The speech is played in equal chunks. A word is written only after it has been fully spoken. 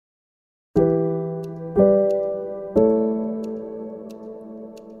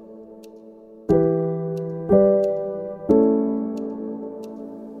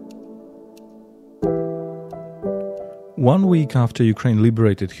1 week after Ukraine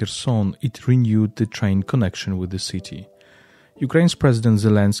liberated Kherson, it renewed the train connection with the city. Ukraine's President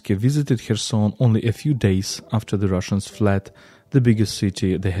Zelensky visited Kherson only a few days after the Russians fled the biggest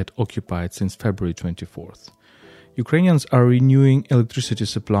city they had occupied since February 24th. Ukrainians are renewing electricity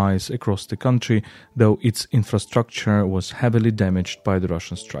supplies across the country, though its infrastructure was heavily damaged by the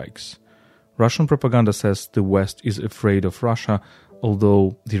Russian strikes. Russian propaganda says the West is afraid of Russia,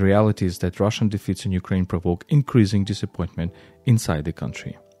 although the reality is that Russian defeats in Ukraine provoke increasing disappointment inside the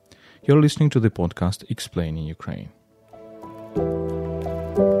country. You're listening to the podcast Explaining Ukraine.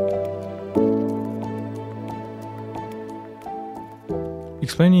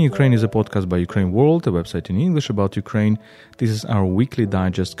 Explaining Ukraine is a podcast by Ukraine World, a website in English about Ukraine. This is our weekly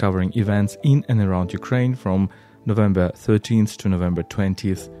digest covering events in and around Ukraine from November 13th to November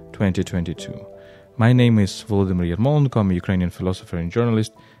 20th, 2022. My name is Volodymyr Yermolenko. I'm a Ukrainian philosopher and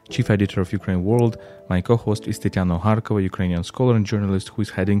journalist, chief editor of Ukraine World. My co-host is Tetiana Oharkova, Ukrainian scholar and journalist who is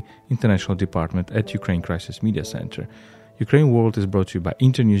heading international department at Ukraine Crisis Media Center. Ukraine World is brought to you by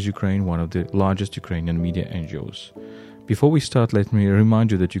Internews Ukraine, one of the largest Ukrainian media NGOs. Before we start, let me remind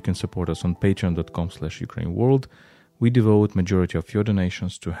you that you can support us on patreon.com/UkraineWorld. We devote majority of your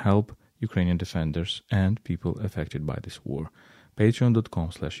donations to help Ukrainian defenders and people affected by this war.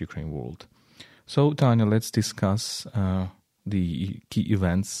 patreon.com/UkraineWorld. So, Tanya, let's discuss the key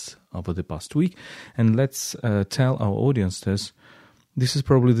events over the past week, and let's tell our audience this is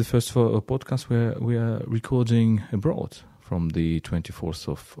probably the first podcast where we are recording abroad from the 24th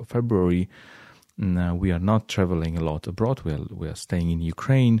of February. We are not traveling a lot abroad. We are staying in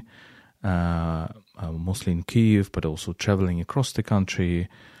Ukraine, mostly in Kyiv, but also traveling across the country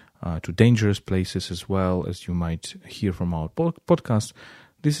to dangerous places as well, as you might hear from our podcast.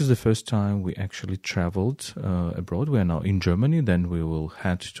 This is the first time we actually traveled abroad. We are now in Germany. Then we will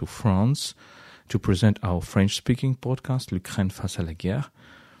head to France to present our French-speaking podcast, L'Ukraine face à la guerre.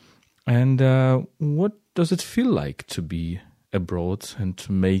 And what does it feel like to be abroad and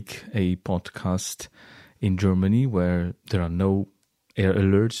to make a podcast in Germany where there are no air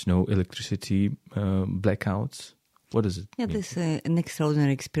alerts, no electricity blackouts? What is it? Yeah, this is an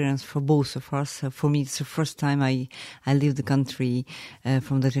extraordinary experience for both of us. For me, it's the first time I leave the country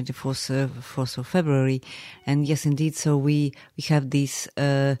from the 24th of February. And yes, indeed, so we have this,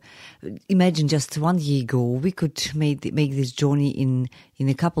 imagine just 1 year ago, we could make this journey in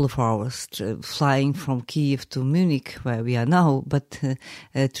a couple of hours, flying from Kyiv to Munich, where we are now. But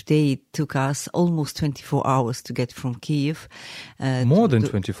today it took us almost 24 hours to get from Kyiv. More than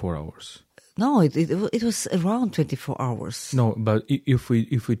 24 hours. No, it was around 24 hours. No, but if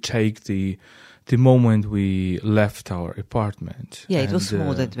we take the moment we left our apartment. Yeah, it was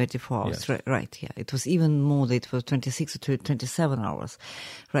more than 24 hours. Yes. Right, yeah. It was even more, it was 26 to 27 hours.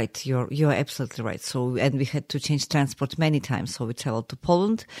 Right, you're absolutely right. So, and we had to change transport many times. So we traveled to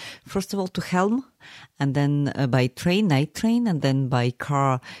Poland, first of all to Helm, and then by train, night train, and then by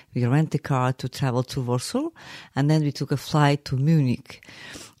car, we rent a car to travel to Warsaw, and then we took a flight to Munich.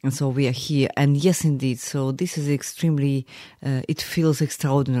 And so we are here. And yes, indeed. So this is extremely, it feels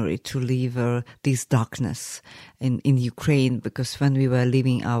extraordinary to leave this darkness in Ukraine, because when we were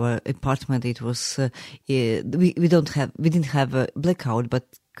leaving our apartment, it was, we didn't have a blackout, but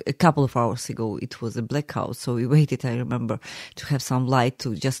a couple of hours ago it was a blackout, so we waited, I remember, to have some light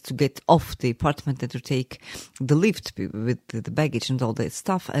to get off the apartment and to take the lift with the baggage and all that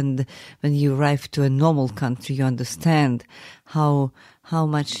stuff. And when you arrive to a normal country, you understand how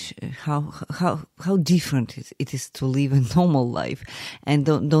different it is to live a normal life, and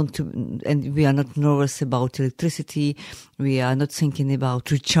and we are not nervous about electricity. We are not thinking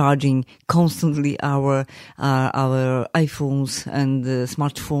about recharging constantly our iPhones and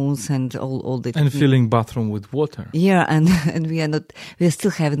smartphones and all that. And filling bathroom with water. Yeah, and we are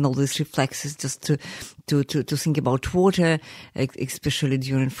still having all these reflexes just to think about water, especially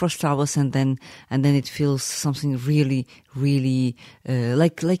during first hours, and then it feels something really, really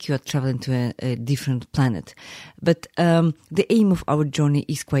like you are traveling to a different planet. But the aim of our journey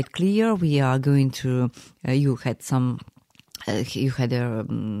is quite clear. We are going to. You had a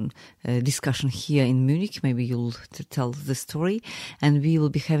discussion here in Munich. Maybe you'll tell the story. And we will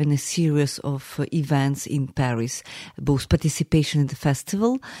be having a series of events in Paris, both participation in the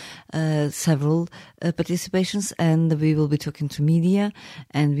festival, several participations, and we will be talking to media.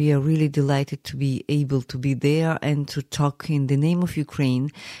 And we are really delighted to be able to be there and to talk in the name of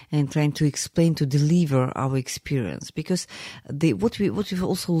Ukraine and trying to explain, to deliver our experience. Because what we've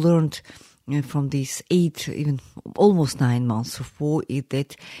also learned from these 8, even almost 9 months of war, is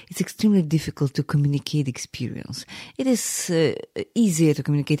that it's extremely difficult to communicate experience. It is easier to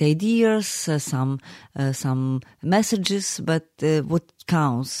communicate ideas, some messages, but what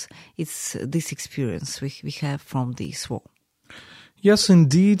counts is this experience we have from this war. Yes,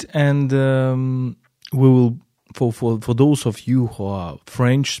 indeed, and we will, for those of you who are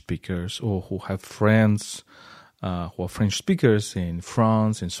French speakers or who have friends who are French speakers in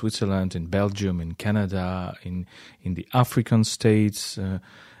France, in Switzerland, in Belgium, in Canada, in the African states,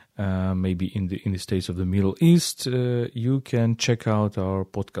 maybe in the states of the Middle East, you can check out our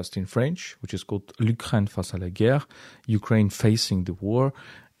podcast in French, which is called L'Ukraine face à la guerre, Ukraine facing the war.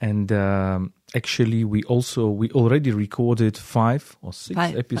 And actually, we already recorded 5 or 6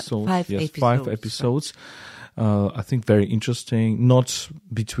 episodes. Five episodes. I think very interesting. Not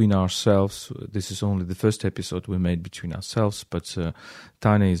between ourselves. This is only the first episode we made between ourselves. But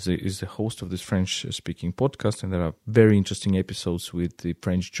Tanya is the host of this French-speaking podcast, and there are very interesting episodes with the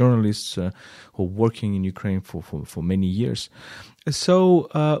French journalists who are working in Ukraine for many years.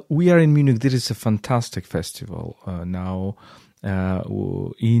 So we are in Munich. This is a fantastic festival now. I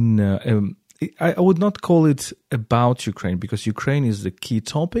would not call it about Ukraine, because Ukraine is the key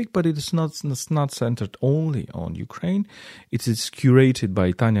topic, but it's not centered only on Ukraine. It is curated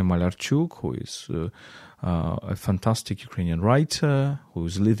by Tanya Malarchuk, who is a fantastic Ukrainian writer who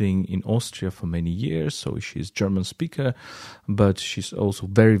is living in Austria for many years. So she's German speaker, but she's also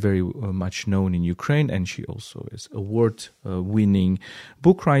very, very much known in Ukraine, and she also is award-winning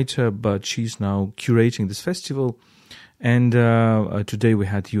book writer, but she's now curating this festival. And today we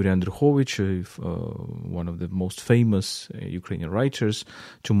had Yuri Andrukhovich, one of the most famous Ukrainian writers.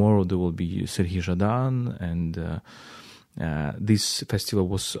 Tomorrow there will be Serhiy Zhadan, and this festival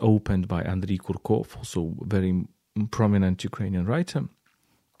was opened by Andriy Kurkov, also very prominent Ukrainian writer.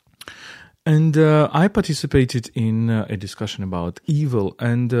 And I participated in a discussion about evil,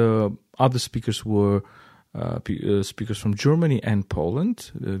 and other speakers were speakers from Germany and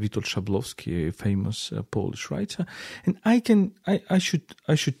Poland, Witold Szablowski, a famous Polish writer. And I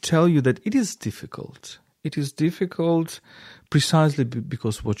should tell you that it is difficult. It is difficult precisely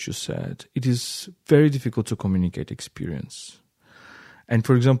because what you said. It is very difficult to communicate experience. And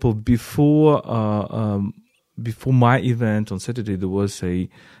for example, before my event on Saturday, there was a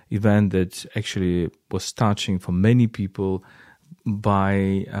event that actually was touching for many people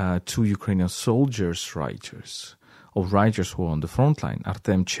by 2 Ukrainian soldiers, writers who were on the front line,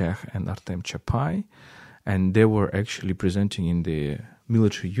 Artem Chekh and Artem Chapai, and they were actually presenting in the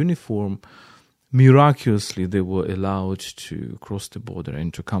military uniform. Miraculously, they were allowed to cross the border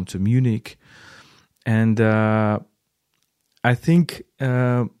and to come to Munich. And I think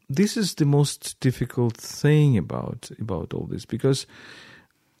this is the most difficult thing about all this, because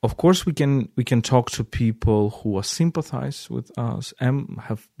of course, we can talk to people who are sympathize with us and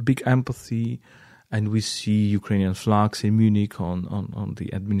have big empathy, and we see Ukrainian flags in Munich on the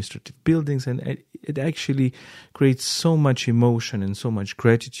administrative buildings, and it actually creates so much emotion and so much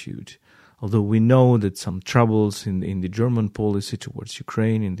gratitude. Although we know that some troubles in the German policy towards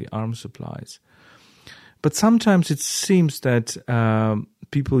Ukraine in the arms supplies, but sometimes it seems that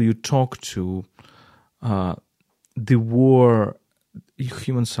people you talk to, the war,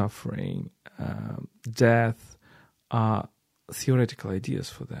 human suffering, death are theoretical ideas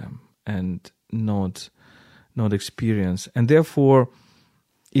for them and not experience. And therefore,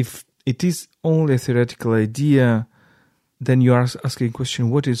 if it is only a theoretical idea, then you are asking a question: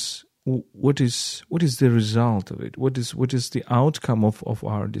 what is the result of it? What is the outcome of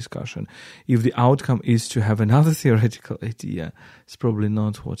our discussion? If the outcome is to have another theoretical idea, it's probably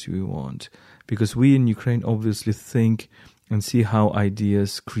not what we want, because we in Ukraine obviously think and see how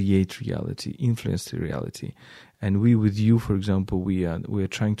ideas create reality, influence the reality. And we, with you, for example, we are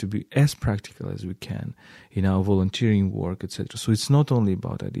trying to be as practical as we can in our volunteering work, etc. So it's not only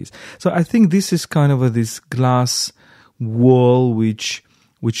about ideas. So I think this is kind of this glass wall which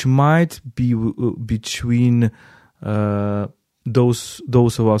might be between those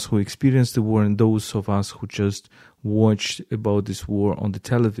of us who experienced the war and those of us who just watched about this war on the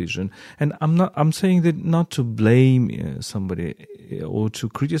television. And I'm saying that not to blame somebody or to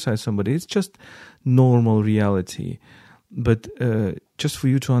criticize somebody. It's just normal reality. But just for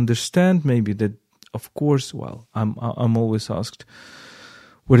you to understand maybe that, of course, well, I'm always asked,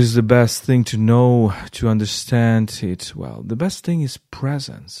 what is the best thing to know, to understand it? Well, the best thing is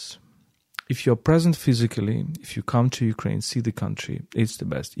presence. If you're present physically, if you come to Ukraine, see the country, it's the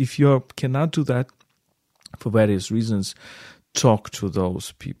best. If you cannot do that for various reasons, talk to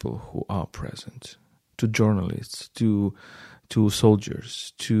those people who are present, to journalists, to to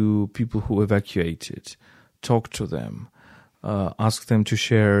soldiers, to people who evacuated, talk to them, ask them to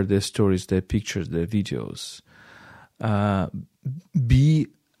share their stories, their pictures, their videos. Be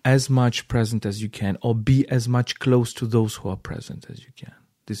as much present as you can, or be as much close to those who are present as you can.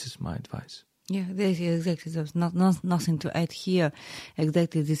 This is my advice. Yeah, exactly. There's nothing to add here.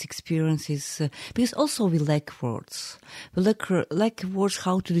 Exactly, this experience is because also we lack words. We lack words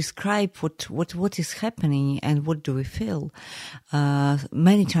how to describe what is happening and what do we feel.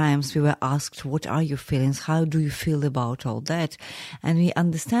 Many times we were asked, "What are your feelings? How do you feel about all that?" And we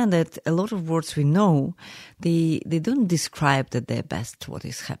understand that a lot of words we know, they don't describe that their best what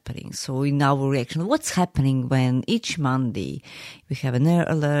is happening. So in our reaction, what's happening when each Monday we have an air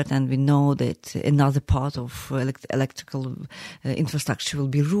alert and we know that another part of electrical infrastructure will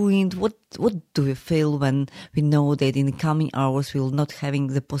be ruined. What do we feel when we know that in the coming hours we will not having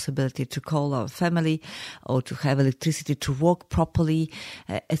the possibility to call our family or to have electricity to work properly,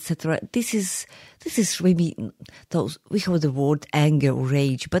 etc. This is maybe those, we have the word anger or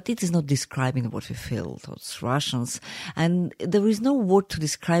rage, but it is not describing what we feel towards Russians, and there is no word to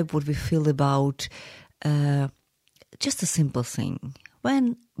describe what we feel about just a simple thing.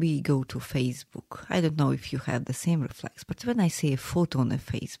 When we go to Facebook, I don't know if you have the same reflex, but when I see a photo on a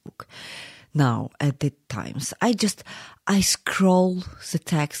Facebook, now at the times, I scroll the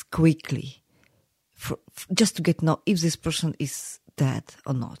text quickly just to get know if this person is dead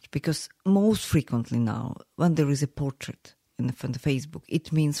or not. Because most frequently now, when there is a portrait on the Facebook,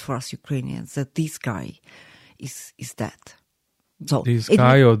 it means for us Ukrainians that this guy is dead. So this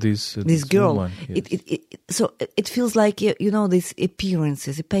guy or this girl, woman, yes. So it feels like, these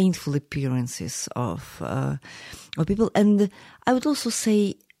appearances, the painful appearances of people. And I would also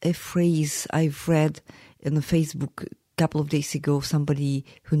say a phrase I've read in the Facebook a couple of days ago. Somebody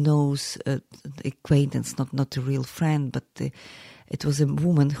who knows acquaintance, not a real friend, but it was a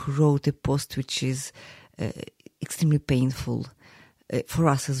woman who wrote a post which is extremely painful for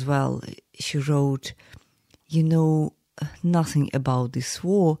us as well. She wrote, nothing about this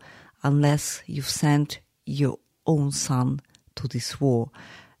war unless you've sent your own son to this war.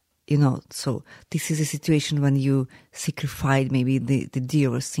 So this is a situation when you sacrificed maybe the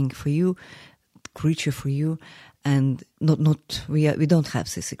dearest thing for you, creature for you, and we don't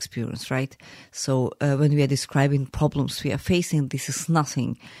have this experience, right? So when we are describing problems we are facing, this is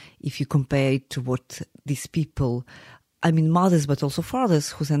nothing if you compare it to what these people, mothers but also fathers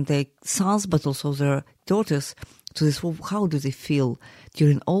who send their sons but also their daughters to this war. How do they feel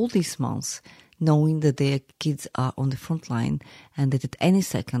during all these months, knowing that their kids are on the front line and that at any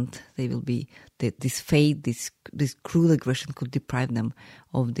second they will be, this fate, this cruel aggression could deprive them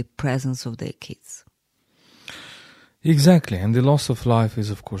of the presence of their kids. Exactly, and the loss of life is,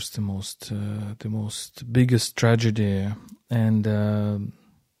 of course, the most biggest tragedy, and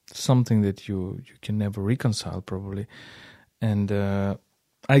something that you can never reconcile, probably. And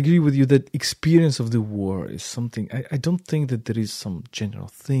I agree with you that experience of the war is something. I don't think that there is some general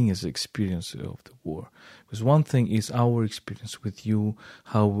thing as experience of the war. Because one thing is our experience with you,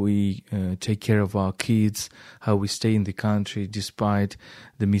 how we take care of our kids, how we stay in the country despite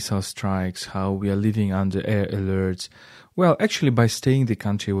the missile strikes, how we are living under air alerts. Well, actually, by staying in the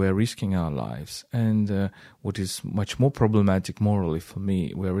country, we're risking our lives. And what is much more problematic morally for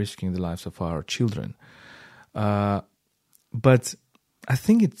me, we're risking the lives of our children. But I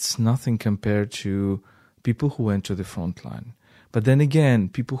think it's nothing compared to people who went to the front line. But then again,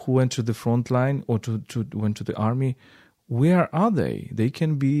 people who went to the front line or went to the army, where are they? They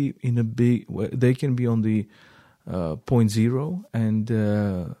can be they can be on the point zero and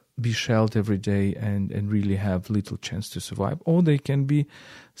be shelled every day and really have little chance to survive, or they can be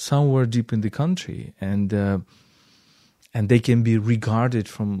somewhere deep in the country and they can be regarded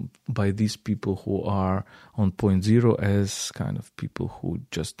by these people who are on point zero as kind of people who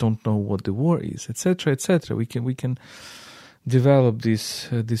just don't know what the war is, etc., etc. We can develop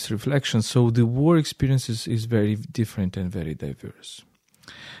this reflection. So the war experience is very different and very diverse,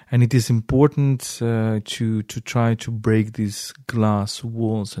 and it is important to try to break these glass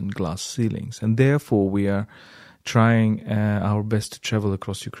walls and glass ceilings. And therefore, we are trying our best to travel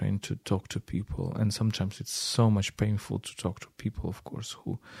across Ukraine to talk to people. And sometimes it's so much painful to talk to people, of course,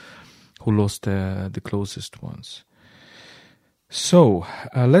 who lost the closest ones. So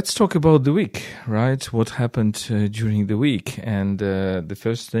let's talk about the week, right? What happened during the week? And the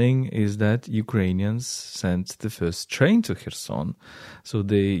first thing is that Ukrainians sent the first train to Kherson. So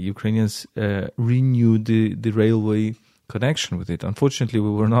the Ukrainians renewed the railway connection with it. Unfortunately,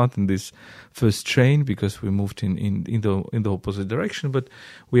 we were not in this first train because we moved in the opposite direction. But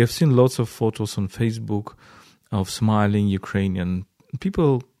we have seen lots of photos on Facebook of smiling Ukrainian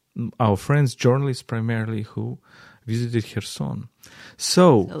people, our friends, journalists primarily, who visited Kherson.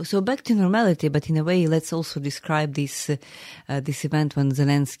 So back to normality, but in a way, let's also describe this event when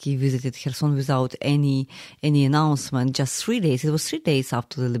Zelensky visited Kherson without any announcement. Just 3 days. It was 3 days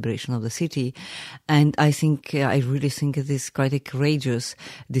after the liberation of the city, and I really think it is quite a courageous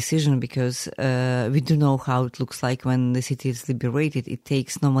decision, because we do know how it looks like when the city is liberated. It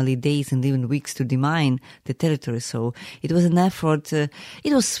takes normally days and even weeks to demine the territory. So it was an effort. It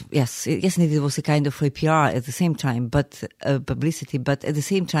was indeed, it was a kind of a PR at the same time, but publicity. But at the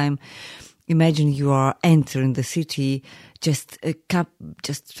same time, imagine you are entering the city just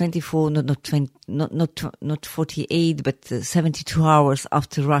 24, not 48, but 72 hours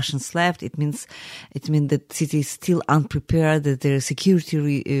after Russians left. It means that the city is still unprepared, that there are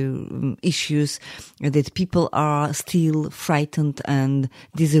security issues, that people are still frightened and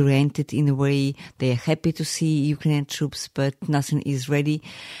disoriented in a way. They are happy to see Ukrainian troops, but nothing is ready.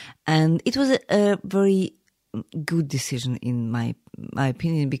 And it was a very good decision in my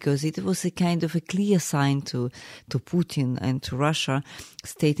opinion, because it was a kind of a clear sign to Putin and to Russia,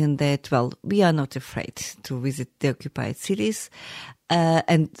 stating that, well, we are not afraid to visit the occupied cities,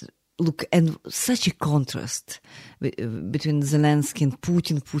 and such a contrast between Zelensky and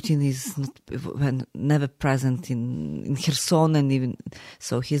Putin. Putin is never present in Kherson, and even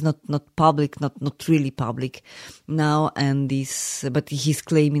so, he's not public, not really public now. But he's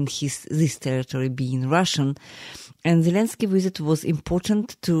claiming this territory being Russian. And Zelensky visit was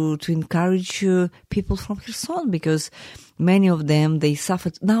important to encourage people from Kherson, because many of them, they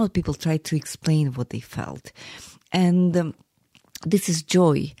suffered. Now people try to explain what they felt, and this is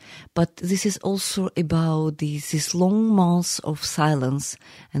joy, but this is also about these long months of silence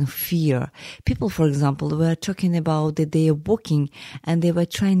and fear. People, for example, were talking about that they are walking and they were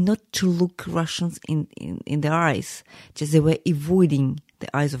trying not to look Russians in their eyes. Just they were avoiding the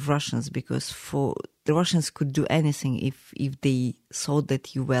eyes of Russians, because for the Russians could do anything if they saw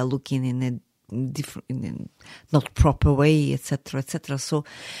that you were looking in a not proper way, etc., etc. So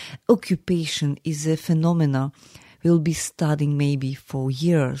occupation is a phenomenon we'll be studying maybe for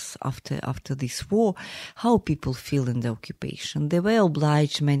years after this war, how people feel in the occupation. They were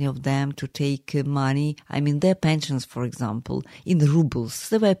obliged, many of them, to take money, their pensions, for example, in rubles.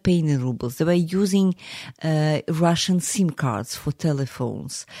 They were paying in rubles. They were using Russian SIM cards for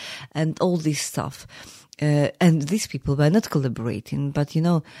telephones and all this stuff. And these people were not collaborating, but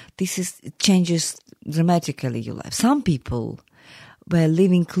it changes dramatically your life. Some people were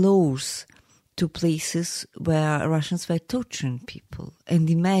living close to places where Russians were torturing people. And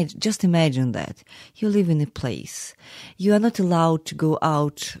just imagine that. You live in a place. You are not allowed to go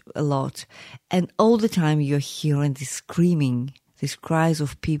out a lot. And all the time you're hearing this screaming, these cries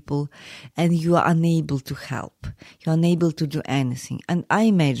of people, and you are unable to help. You're unable to do anything. And I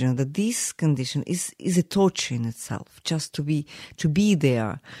imagine that this condition is a torture in itself, just to be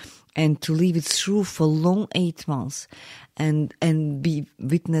there and to live it through for long 8 months and be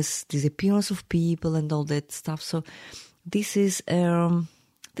witness disappearance of people and all that stuff. So this is a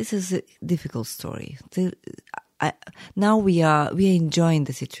difficult story. Now we are enjoying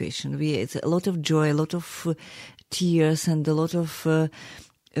the situation. It's a lot of joy, a lot of tears, and a lot of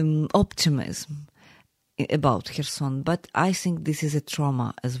optimism about Kherson. But I think this is a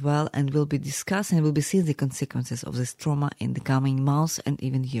trauma as well, and we'll be discussing, we'll be seeing the consequences of this trauma in the coming months and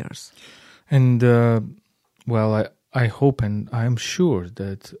even years. And I hope and I am sure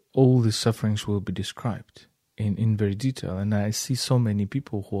that all the sufferings will be described in very detail. And I see so many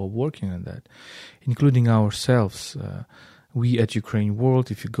people who are working on that, including ourselves. We at Ukraine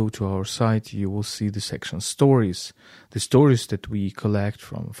World, if you go to our site, you will see the section stories, the stories that we collect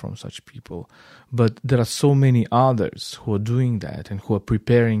from such people. But there are so many others who are doing that and who are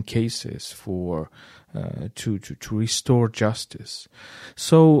preparing cases for to restore justice.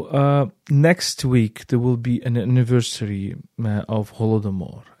 So next week there will be an anniversary of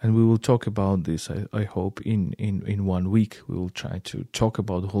Holodomor, and we will talk about this. I hope in 1 week we will try to talk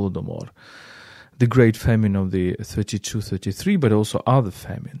about Holodomor, the great famine of the 32-33, but also other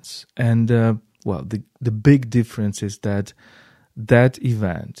famines. And the big difference is that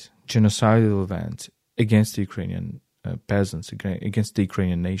event, genocidal event against the Ukrainian peasants, against the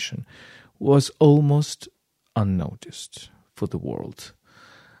Ukrainian nation, was almost unnoticed for the world,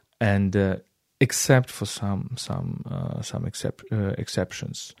 and except for some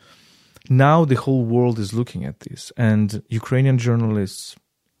exceptions. Now the whole world is looking at this, and Ukrainian journalists,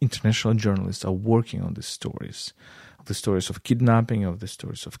 international journalists, are working on these stories, of the stories of kidnapping, of the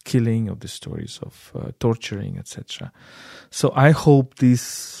stories of killing, of the stories of torturing, etc. So I hope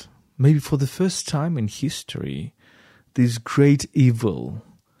this maybe for the first time in history, this great evil,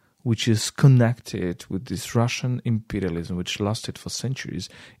 which is connected with this Russian imperialism, which lasted for centuries,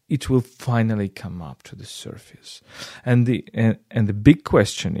 it will finally come up to the surface. And the big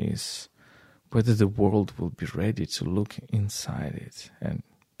question is whether the world will be ready to look inside it. And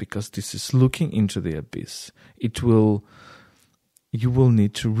because this is looking into the abyss, you will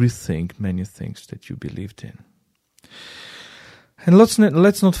need to rethink many things that you believed in. And let's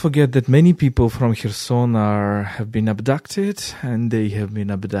not forget that many people from Kherson have been abducted, and they have been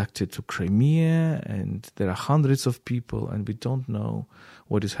abducted to Crimea, and there are hundreds of people, and we don't know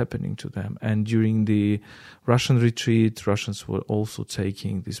what is happening to them. And during the Russian retreat, Russians were also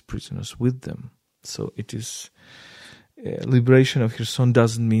taking these prisoners with them. So it is liberation of Kherson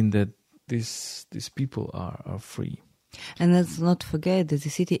doesn't mean that these people are free. And let's not forget that the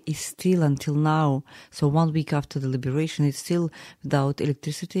city is still, until now, so 1 week after the liberation, it's still without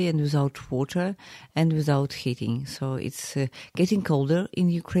electricity and without water and without heating. So it's getting colder in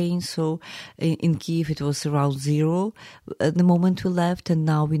Ukraine. So in Kyiv it was around 0 at the moment we left, and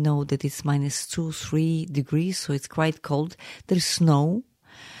now we know that it's -2-3 degrees, so it's quite cold. There's snow.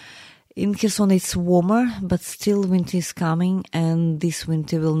 In Kherson it's warmer, but still winter is coming, and this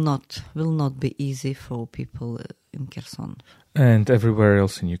winter will not be easy for people in Kherson and everywhere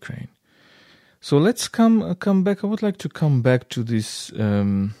else in Ukraine. So let's come back. I would like to come back to this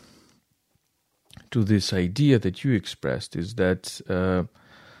idea that you expressed, is that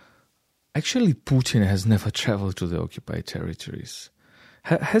actually Putin has never traveled to the occupied territories.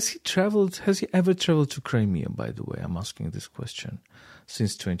 Has he ever traveled to Crimea, by the way? I'm asking this question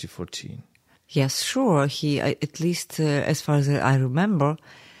since 2014. Yes, sure. He, at least as far as I remember,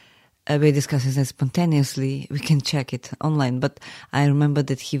 we're discussing that spontaneously. We can check it online. But I remember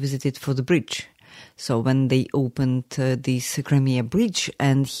that he visited for the bridge. So when they opened this Crimea bridge,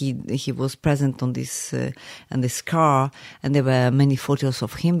 and he was present on this car, and there were many photos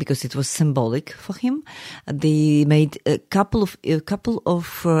of him because it was symbolic for him. They made a couple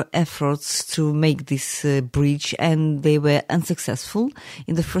of efforts to make this bridge, and they were unsuccessful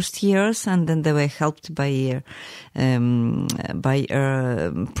in the first years, and then they were helped by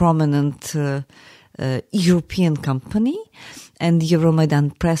a prominent European company. And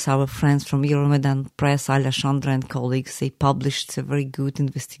Euromaidan Press, our friends from Euromaidan Press, Alexandra and colleagues, they published a very good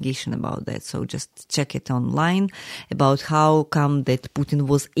investigation about that. So just check it online about how come that Putin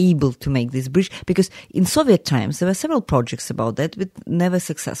was able to make this bridge. Because in Soviet times, there were several projects about that, but never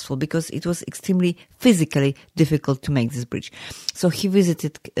successful because it was extremely physically difficult to make this bridge. So he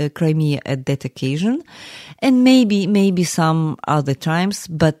visited Crimea at that occasion, and maybe some other times,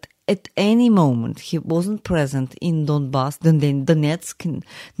 but at any moment, he wasn't present in Donbass, Donetsk,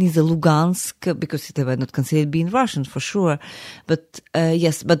 neither Lugansk, because they were not considered being Russian for sure. But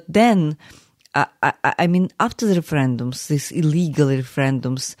yes, but then, I mean, after the referendums, these illegal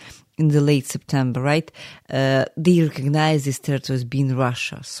referendums in the late September, right, they recognize this territory as being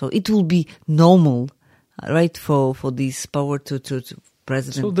Russia. So it will be normal, right, for this power to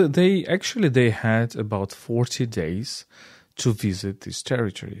president. So they had about 40 days to visit these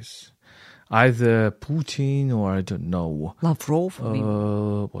territories. Either Putin or, I don't know, Lavrov.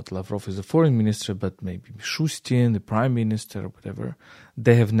 Lavrov is the foreign minister, but maybe Mishustin, the prime minister, or whatever.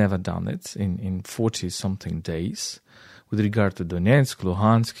 They have never done it in 40-something days with regard to Donetsk,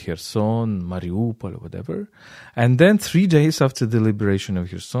 Luhansk, Kherson, Mariupol, or whatever. And then 3 days after the liberation of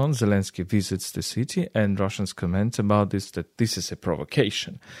Kherson, Zelensky visits the city, and Russians comment about this, that this is a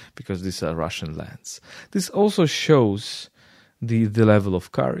provocation because these are Russian lands. This also shows the level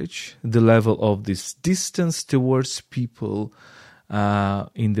of courage, the level of this distance towards people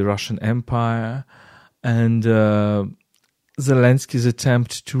in the Russian Empire, and Zelensky's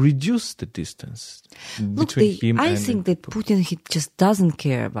attempt to reduce the distance between him and... I think that Putin, he just doesn't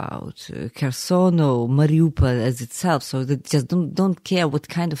care about Kherson or Mariupol as itself, so they just don't care what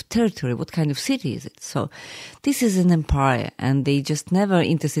kind of territory, what kind of city is it. So this is an empire, and they just never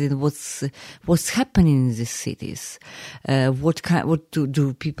interested in what's happening in these cities. What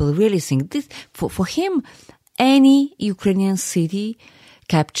do people really think? This, for him, any Ukrainian city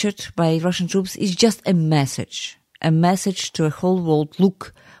captured by Russian troops is just a message to a whole world,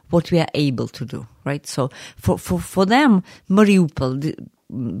 look what we are able to do, right? So for them, Mariupol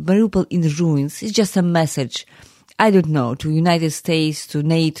in ruins is just a message, I don't know, to United States, to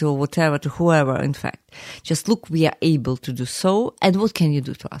NATO, whatever, to whoever, in fact. Just look, we are able to do so, and what can you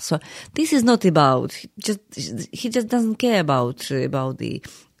do to us? So this is not about, he just doesn't care about the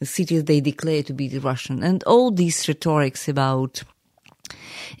cities they declare to be the Russian, and all these rhetorics about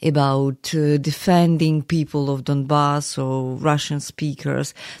about defending people of Donbass or Russian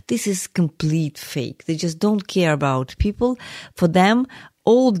speakers. This is complete fake. They just don't care about people. For them,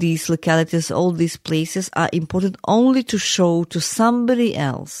 all these localities, all these places are important only to show to somebody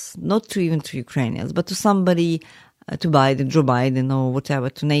else, not to even to Ukrainians, but to somebody, to Biden, Joe Biden or whatever,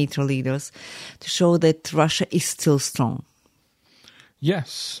 to NATO leaders, to show that Russia is still strong.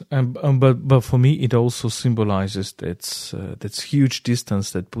 Yes, but for me, it also symbolizes that huge distance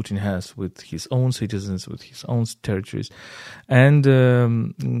that Putin has with his own citizens, with his own territories, and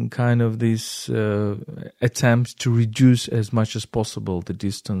kind of this attempt to reduce as much as possible the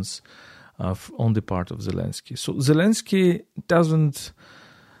distance on the part of Zelensky. So Zelensky doesn't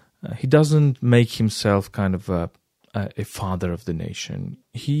make himself kind of a father of the nation.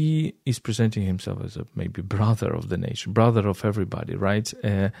 He is presenting himself as maybe brother of the nation, brother of everybody, right?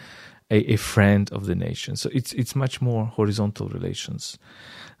 A friend of the nation. So it's much more horizontal relations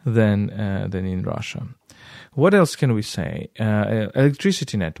than in Russia. What else can we say?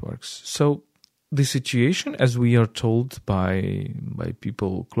 Electricity networks. So the situation, as we are told by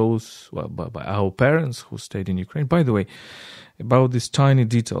people close, by our parents who stayed in Ukraine. By the way, about these tiny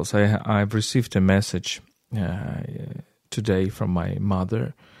details, I've received a message today from my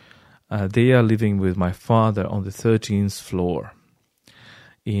mother. They are living with my father on the 13th floor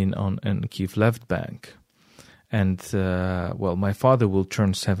on Kyiv left bank, and my father will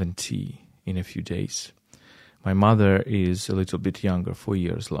turn 70 in a few days. My mother is a little bit younger, 4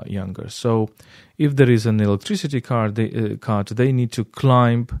 years younger. So, if there is an electricity cut, they need to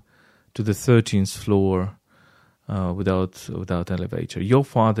climb to the 13th floor without elevator. Your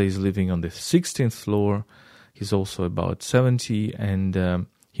father is living on the 16th floor. He's also about 70, and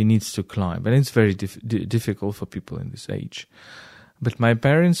he needs to climb. And it's very difficult for people in this age. But my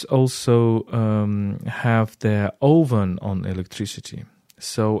parents also have their oven on electricity.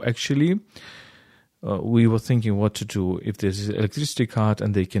 So actually, we were thinking what to do if there's an electricity cut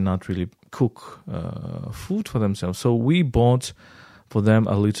and they cannot really cook food for themselves. So we bought for them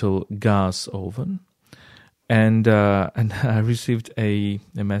a little gas oven. And I received a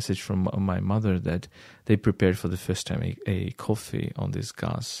message from my mother that they prepared for the first time a coffee on this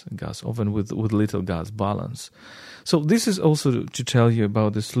gas oven with little gas balance. So this is also to tell you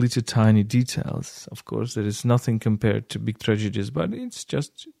about these little tiny details. Of course, there is nothing compared to big tragedies, but it's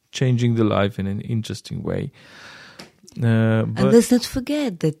just changing the life in an interesting way. And let's not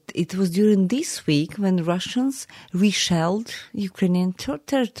forget that it was during this week when Russians reshelled Ukrainian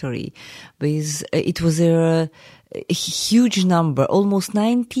territory. It was a huge number, almost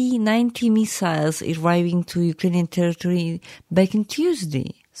 90 missiles arriving to Ukrainian territory back in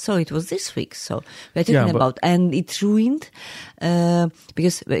Tuesday. So it was this week. So we're talking about, and it ruined,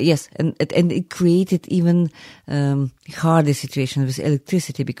 because yes, and it created even harder situation with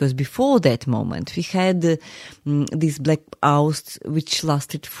electricity, because before that moment we had these blackouts which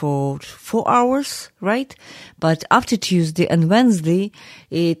lasted for 4 hours, right? But after Tuesday and Wednesday,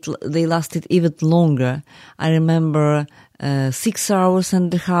 they lasted even longer. I remember 6 hours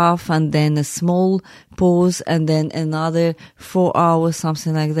and a half, and then a small pause, and then another 4 hours,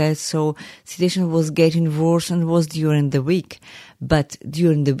 something like that. So situation was getting worse and worse during the week. But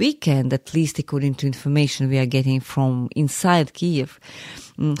during the weekend, at least according to information we are getting from inside Kyiv,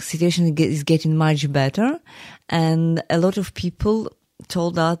 situation is getting much better, and a lot of people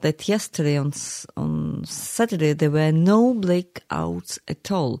told us that yesterday on Saturday there were no blackouts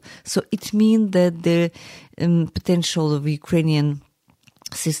at all. So it means that the potential of Ukrainian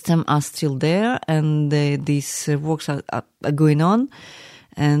system are still there, and these works are going on.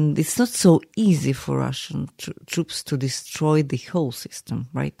 And it's not so easy for Russian troops to destroy the whole system,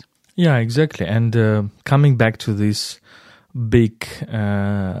 right? Yeah, exactly. And coming back to this big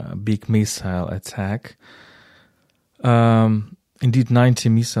missile attack, indeed 90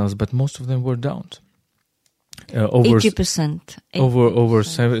 missiles, but most of them were downed. Over 80%. Over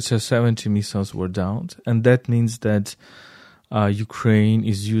 70 missiles were downed, and that means that Ukraine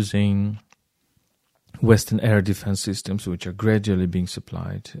is using Western air defense systems, which are gradually being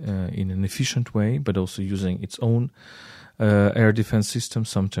supplied in an efficient way, but also using its own air defense system,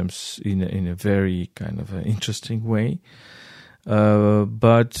 sometimes in a very kind of interesting way.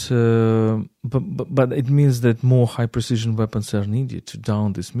 But it means that more high precision weapons are needed to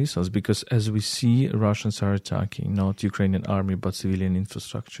down these missiles, because as we see, Russians are attacking not Ukrainian army but civilian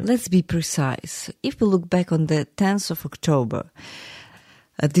infrastructure. Let's be precise. If we look back on the 10th of October,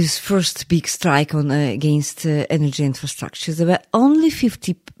 this first big strike against energy infrastructure, there were only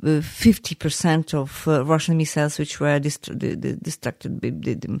 50% of Russian missiles which were destructed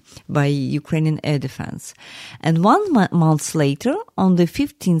by Ukrainian air defense. And 1 month later, on the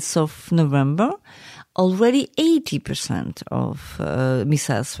 15th of November, already 80% of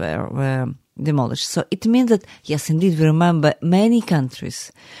missiles were demolished. So it means that, yes, indeed, we remember many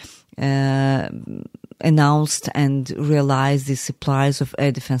countries announced and realized the supplies of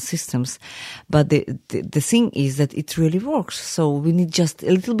air defense systems. But the thing is that it really works. So we need just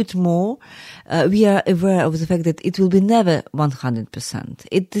a little bit more. We are aware of the fact that it will be never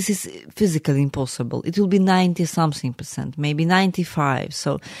 100%. This is physically impossible. It will be 90-something%, maybe 95%.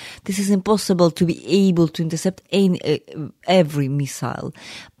 So this is impossible to be able to intercept every missile.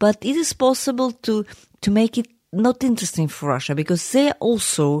 But it is possible to make it not interesting for Russia, because they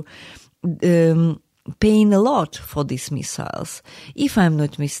also paying a lot for these missiles. If I'm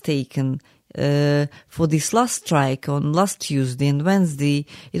not mistaken, for this last strike on last Tuesday and Wednesday,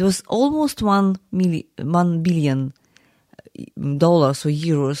 it was almost $1 billion or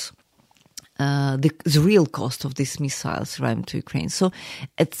euros, the real cost of these missiles arriving to Ukraine. So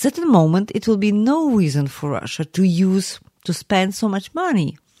at certain moment, it will be no reason for Russia to spend so much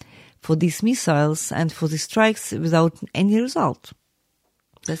money for these missiles and for the strikes without any result.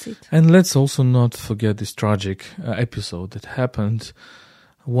 That's it. And let's also not forget this tragic episode that happened.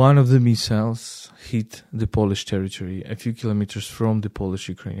 One of the missiles hit the Polish territory a few kilometers from the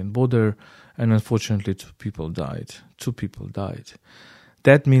Polish-Ukrainian border, and unfortunately 2 people died.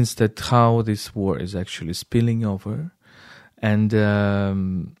 That means that how this war is actually spilling over and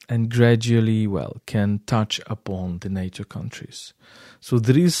gradually, can touch upon the NATO countries. So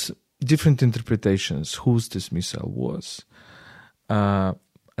there is different interpretations whose this missile was.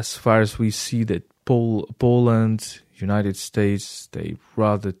 As far as we see that Poland, United States, they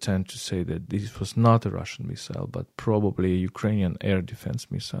rather tend to say that this was not a Russian missile, but probably a Ukrainian air defense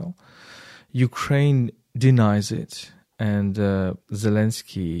missile. Ukraine denies it, and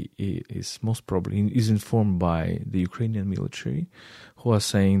Zelensky is most probably informed by the Ukrainian military, who are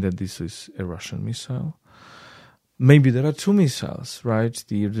saying that this is a Russian missile. Maybe there are 2 missiles, right?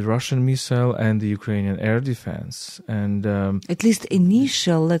 The Russian missile and the Ukrainian air defense. And at least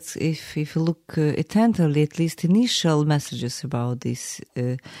initial, if you look attentively, at least initial messages about this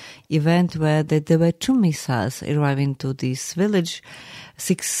event were that there were 2 missiles arriving to this village,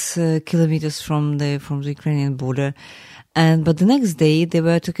 6 kilometers from the Ukrainian border. But the next day they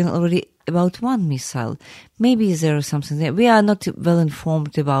were talking already about 1 missile. Maybe there is something there. We are not well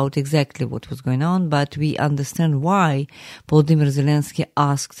informed about exactly what was going on, but we understand why Volodymyr Zelensky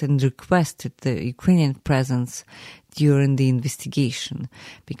asked and requested the Ukrainian presence during the investigation,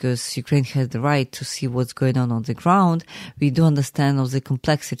 because Ukraine has the right to see what's going on the ground. We do understand of the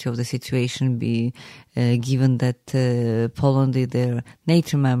complexity of the situation, given that Poland is a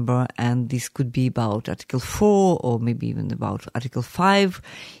NATO member, and this could be about Article 4 or maybe even about Article 5.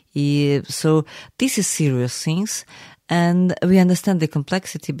 So this is serious things, and we understand the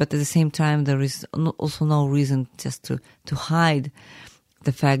complexity, but at the same time there is also no reason just to hide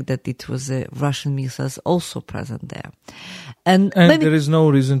the fact that it was Russian missiles also present there. And there is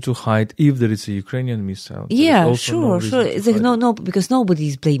no reason to hide if there is a Ukrainian missile. Yeah, sure. No, because nobody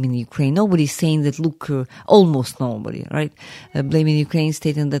is blaming Ukraine. Nobody is saying that, look, almost nobody, right? Blaming Ukraine,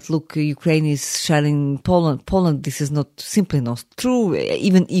 stating that, look, Ukraine is shelling Poland. Poland, this is simply not true.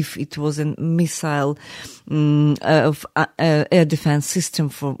 Even if it was a missile of air defense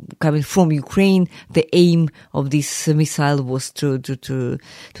system coming from Ukraine, the aim of this missile was to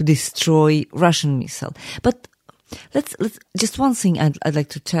destroy Russian missile. But let's just one thing I'd like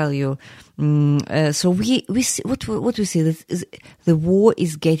to tell you. So we see what we see that is the war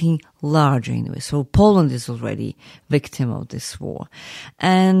is getting larger anyway. So Poland is already victim of this war,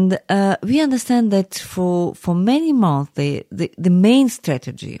 and we understand that for many months the main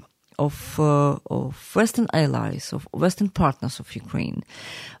strategy of Western allies, of Western partners of Ukraine,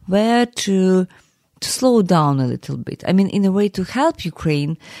 were to slow down a little bit. I mean, in a way to help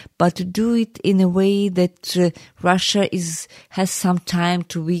Ukraine, but to do it in a way that Russia has some time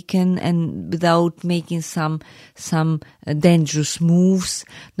to weaken and without making some dangerous moves,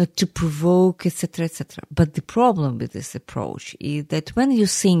 not to provoke, etc., etc. But the problem with this approach is that when you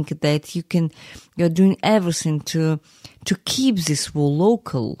think that you're doing everything to keep this war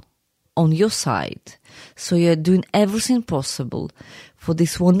local on your side, so you're doing everything possible for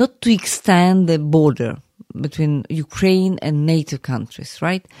this war not to extend the border between Ukraine and NATO countries,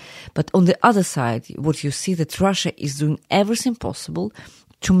 right? But on the other side, what you see that Russia is doing everything possible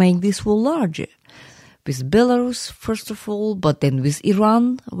to make this war larger. with Belarus, first of all, but then with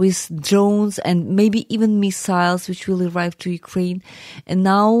Iran, with drones and maybe even missiles which will arrive to Ukraine. And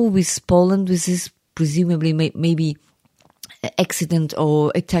now with Poland, with this presumably maybe accident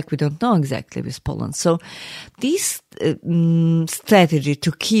or attack, we don't know exactly with Poland. So this strategy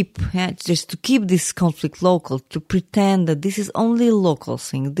to keep, just to keep this conflict local, to pretend that this is only a local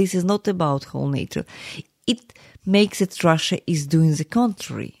thing, this is not about whole NATO, it makes it Russia is doing the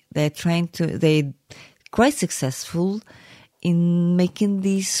contrary. They're quite successful in making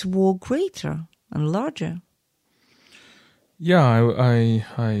this war greater and larger. Yeah,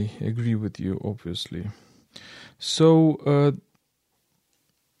 I agree with you, obviously. So,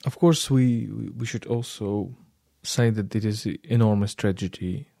 of course, we should also say that it is an enormous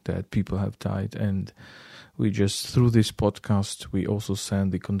tragedy that people have died, and we just, through this podcast, we also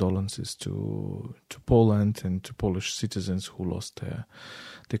send the condolences to Poland and to Polish citizens who lost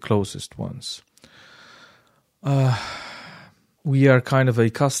the closest ones. We are kind of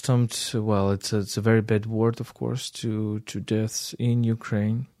accustomed, well, it's a very bad word, of course, to deaths in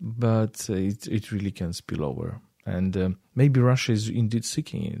Ukraine, but it really can spill over. And maybe Russia is indeed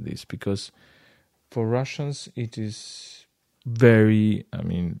seeking in this, because for Russians it is very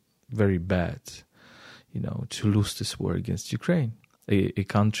bad, to lose this war against Ukraine,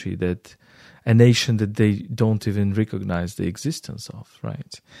 a nation that they don't even recognize the existence of,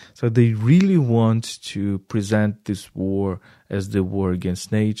 right? So they really want to present this war as the war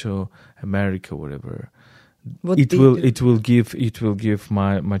against NATO, America, whatever. It will give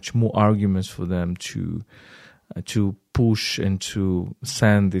much more arguments for them to push and to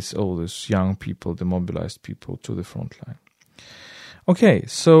send all these young people, the mobilized people, to the front line. Okay,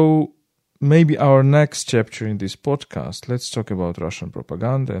 so maybe our next chapter in this podcast, let's talk about Russian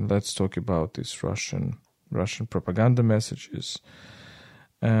propaganda, and let's talk about these Russian propaganda messages.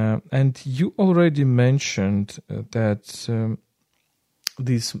 And you already mentioned that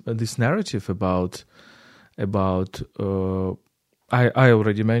this narrative about I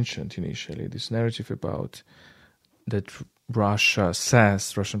already mentioned initially this narrative about that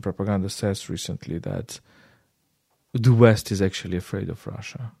Russian propaganda says recently that the West is actually afraid of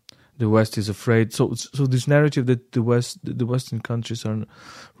Russia. The West is afraid. So this narrative that the Western countries are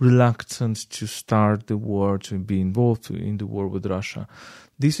reluctant to start the war, to be involved in the war with Russia.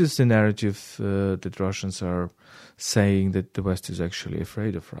 This is the narrative that Russians are saying, that the West is actually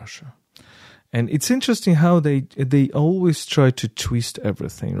afraid of Russia. And it's interesting how they always try to twist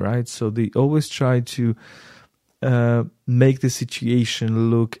everything, right? So they always try to make the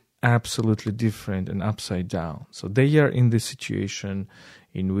situation look absolutely different and upside down. So they are in the situation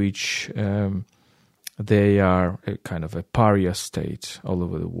in which they are a kind of a pariah state all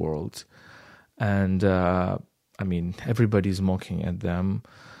over the world. And, everybody is mocking at them.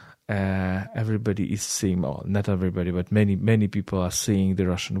 Everybody is seeing, well, not everybody, but many people are seeing the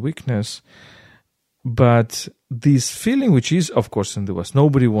Russian weakness. But this feeling, which is, of course, in the West,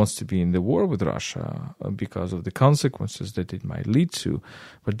 nobody wants to be in the war with Russia because of the consequences that it might lead to.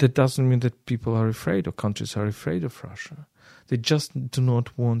 But that doesn't mean that people are afraid or countries are afraid of Russia. They just do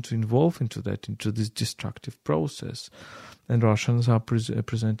not want to involve into this destructive process. And Russians are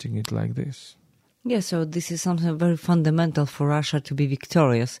presenting it like this. Yeah, so this is something very fundamental for Russia to be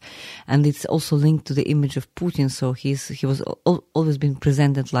victorious, and it's also linked to the image of Putin. So he was always been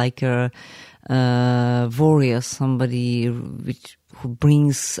presented like a warrior, somebody who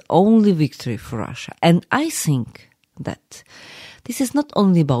brings only victory for Russia. And I think that this is not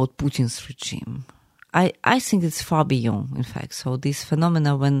only about Putin's regime. I think it's far beyond, in fact. So this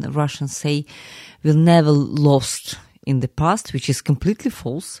phenomena when Russians say we'll never lost in the past, which is completely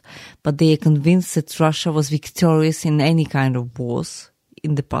false, but they are convinced that Russia was victorious in any kind of wars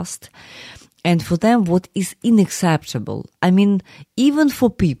in the past. And for them, what is unacceptable, even for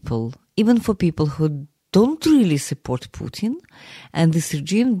people who don't really support Putin and this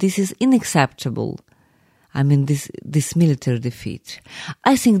regime, this is unacceptable. This military defeat.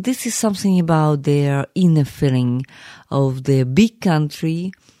 I think this is something about their inner feeling of their big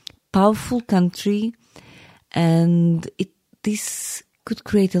country, powerful country, and this could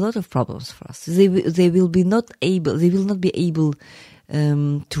create a lot of problems for us. They will not be able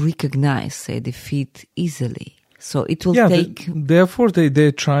to recognize a defeat easily. So it will take. Therefore,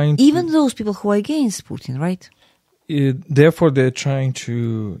 they're trying. Even those people who are against Putin, right? Therefore, they're trying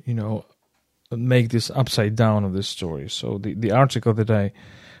to, make this upside down of this story. So the article that I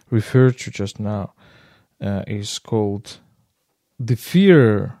referred to just now is called "The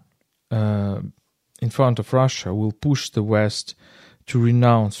Fear in Front of Russia Will Push the West to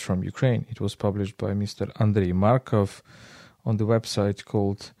Renounce from Ukraine." It was published by Mr. Andrei Markov on the website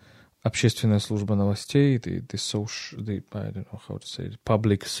called общественная служба новостей, the I don't know how to say it,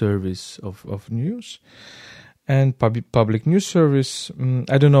 public service of news. And public news service,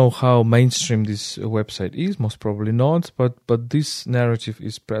 I don't know how mainstream this website is, most probably not, but this narrative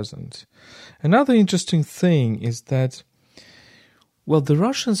is present. Another interesting thing is that, well, the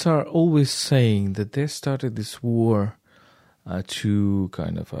Russians are always saying that they started this war to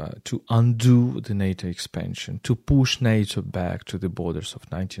undo the NATO expansion, to push NATO back to the borders of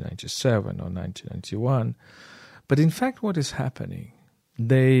 1997 or 1991. But in fact, what is happening?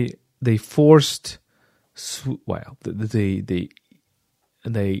 They forced. Well, they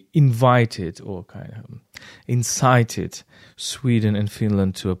invited or kind of incited Sweden and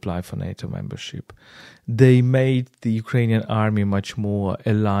Finland to apply for NATO membership. They made the Ukrainian army much more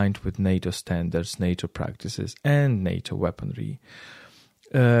aligned with NATO standards, NATO practices, and NATO weaponry.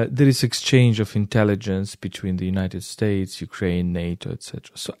 There is exchange of intelligence between the United States, Ukraine, NATO,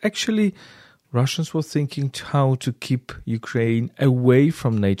 etc. So actually, Russians were thinking how to keep Ukraine away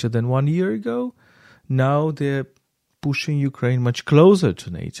from NATO than 1 year ago. Now they're pushing Ukraine much closer to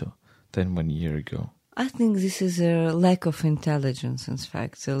NATO than 1 year ago. I think this is a lack of intelligence, in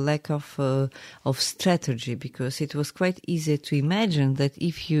fact, a lack of strategy, because it was quite easy to imagine that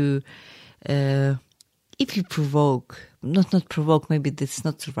if you provoke, not provoke, maybe that's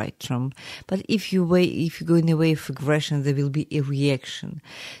not the right term, but if you go in a way of aggression, there will be a reaction.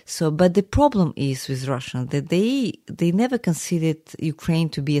 So, but the problem is with Russia that they never considered Ukraine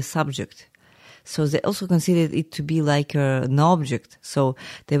to be a subject. So they also considered it to be like an object. So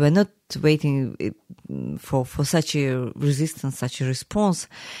they were not waiting for such a resistance, such a response.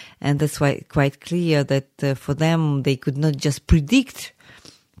 And that's why quite clear that for them, they could not just predict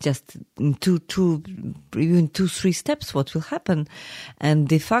just in even 2-3 steps what will happen. And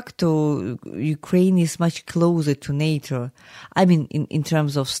de facto, Ukraine is much closer to NATO. I mean, in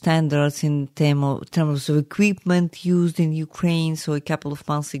terms of standards, in terms of equipment used in Ukraine. So a couple of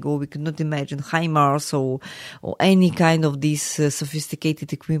months ago, we could not imagine HIMARS or any kind of this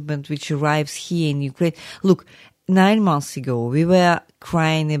sophisticated equipment which arrives here in Ukraine. Look, 9 months ago, we were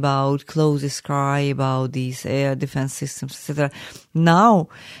crying about Close the Sky, about these air defense systems, etc. Now,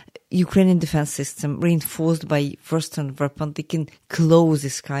 Ukrainian defense system, reinforced by Western weapons, they can close the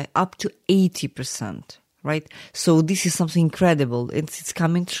sky up to 80%, right? So this is something incredible. It's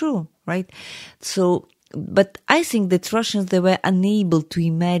coming true, right? So, but I think that Russians, they were unable to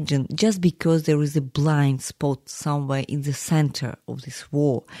imagine, just because there is a blind spot somewhere in the center of this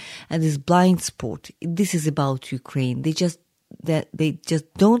war. And this blind spot, this is about Ukraine. They just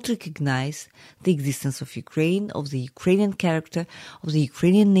don't recognize the existence of Ukraine, of the Ukrainian character, of the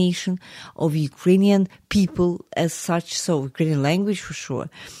Ukrainian nation, of Ukrainian people as such, so Ukrainian language for sure.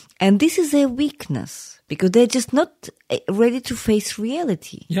 And this is their weakness, because they're just not ready to face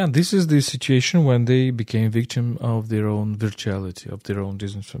reality. Yeah, this is the situation when they became victim of their own virtuality, of their own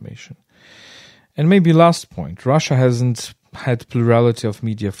disinformation. And maybe last point, Russia hasn't had plurality of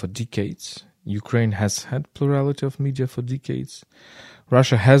media for decades. Ukraine has had plurality of media for decades.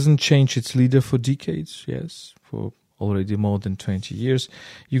 Russia hasn't changed its leader for decades, yes, for already more than 20 years.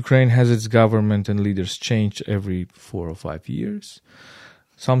 Ukraine has its government and leaders changed every 4 or 5 years.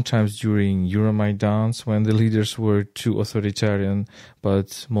 Sometimes during Euromaidans, when the leaders were too authoritarian,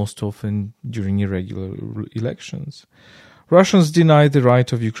 but most often during irregular elections. Russians deny the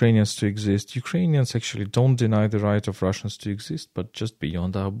right of Ukrainians to exist. Ukrainians actually don't deny the right of Russians to exist, but just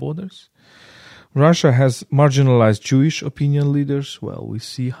beyond our borders. Russia has marginalized Jewish opinion leaders. Well, we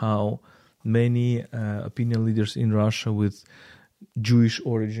see how many opinion leaders in Russia with Jewish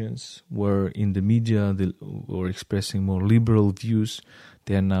origins were in the media, they were expressing more liberal views.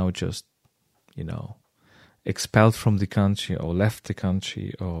 They are now just, expelled from the country or left the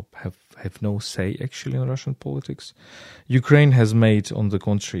country or have no say actually in Russian politics. Ukraine has made, on the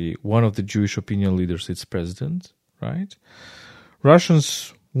contrary, one of the Jewish opinion leaders its president, right?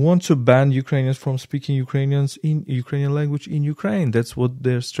 Russians want to ban Ukrainians from speaking Ukrainian language in Ukraine. That's what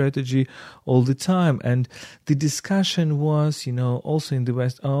their strategy all the time. And the discussion was, also in the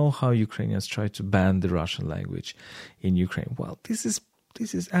West, how Ukrainians try to ban the Russian language in Ukraine. Well, this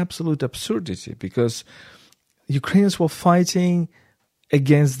is absolute absurdity, because Ukrainians were fighting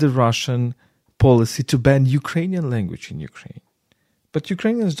against the Russian policy to ban Ukrainian language in Ukraine. But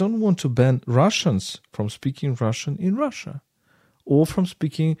Ukrainians don't want to ban Russians from speaking Russian in Russia, or from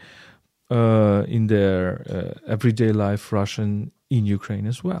speaking in their everyday life Russian in Ukraine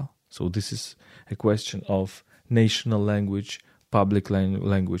as well. So this is a question of national language, public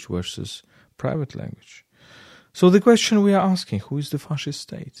language versus private language. So the question we are asking, who is the fascist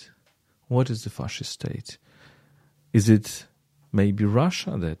state? What is the fascist state? Is it maybe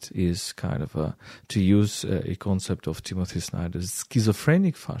Russia that is kind of to use a concept of Timothy Snyder's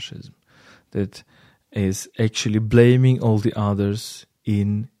schizophrenic fascism, that is actually blaming all the others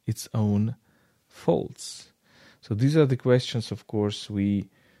in its own faults. So these are the questions, of course, we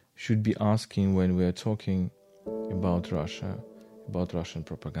should be asking when we are talking about Russia, about Russian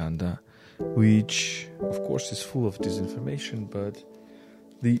propaganda, which, of course, is full of disinformation, but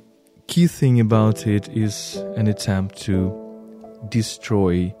the key thing about it is an attempt to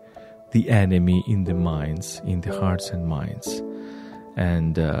destroy the enemy in the minds, in the hearts and minds.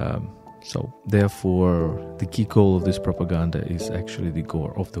 And so, therefore, the key goal of this propaganda is actually the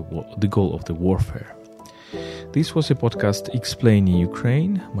goal of the warfare. This was a podcast explaining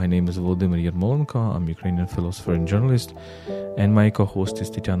Ukraine. My name is Volodymyr Yermolenko. I'm a Ukrainian philosopher and journalist, and my co-host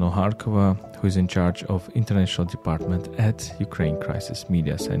is Tetiana Harkova, who is in charge of International Department at Ukraine Crisis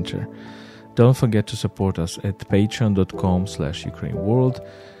Media Center. Don't forget to support us at patreon.com/UkraineWorld.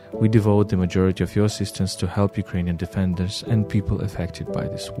 We devote the majority of your assistance to help Ukrainian defenders and people affected by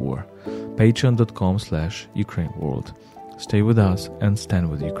this war. Patreon.com/UkraineWorld. Stay with us and stand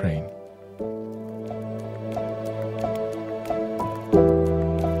with Ukraine.